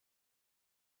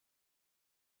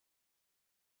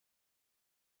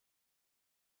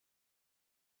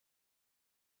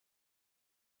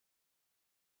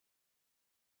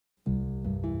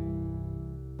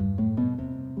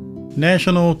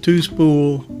National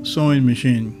Two-Spool Sewing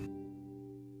Machine.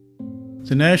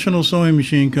 The National Sewing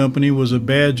Machine Company was a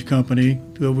badge company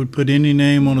that would put any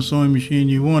name on a sewing machine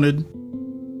you wanted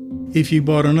if you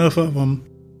bought enough of them,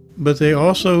 but they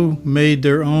also made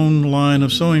their own line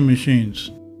of sewing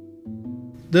machines.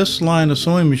 This line of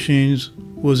sewing machines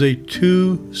was a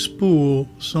two-spool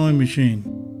sewing machine,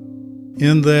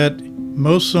 in that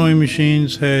most sewing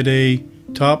machines had a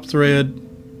top thread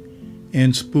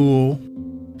and spool,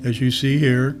 as you see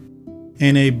here,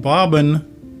 and a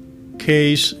bobbin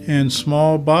case and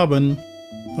small bobbin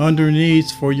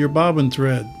underneath for your bobbin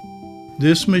thread.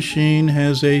 This machine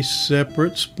has a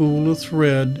separate spool of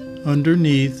thread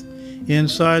underneath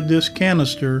inside this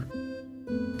canister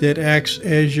that acts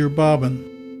as your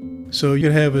bobbin. So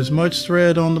you have as much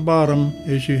thread on the bottom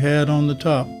as you had on the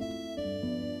top.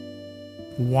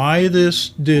 Why this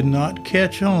did not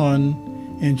catch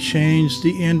on and change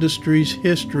the industry's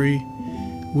history,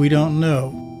 we don't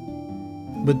know.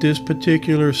 But this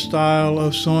particular style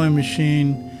of sewing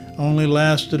machine only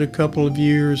lasted a couple of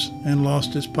years and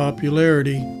lost its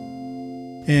popularity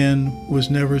and was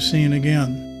never seen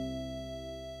again.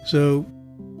 So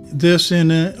this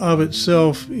in and of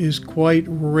itself is quite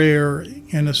rare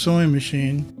in a sewing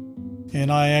machine,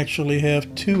 and I actually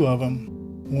have two of them,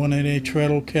 one in a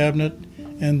treadle cabinet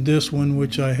and this one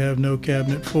which I have no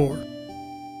cabinet for.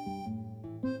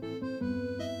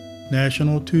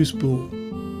 National Two-Spool.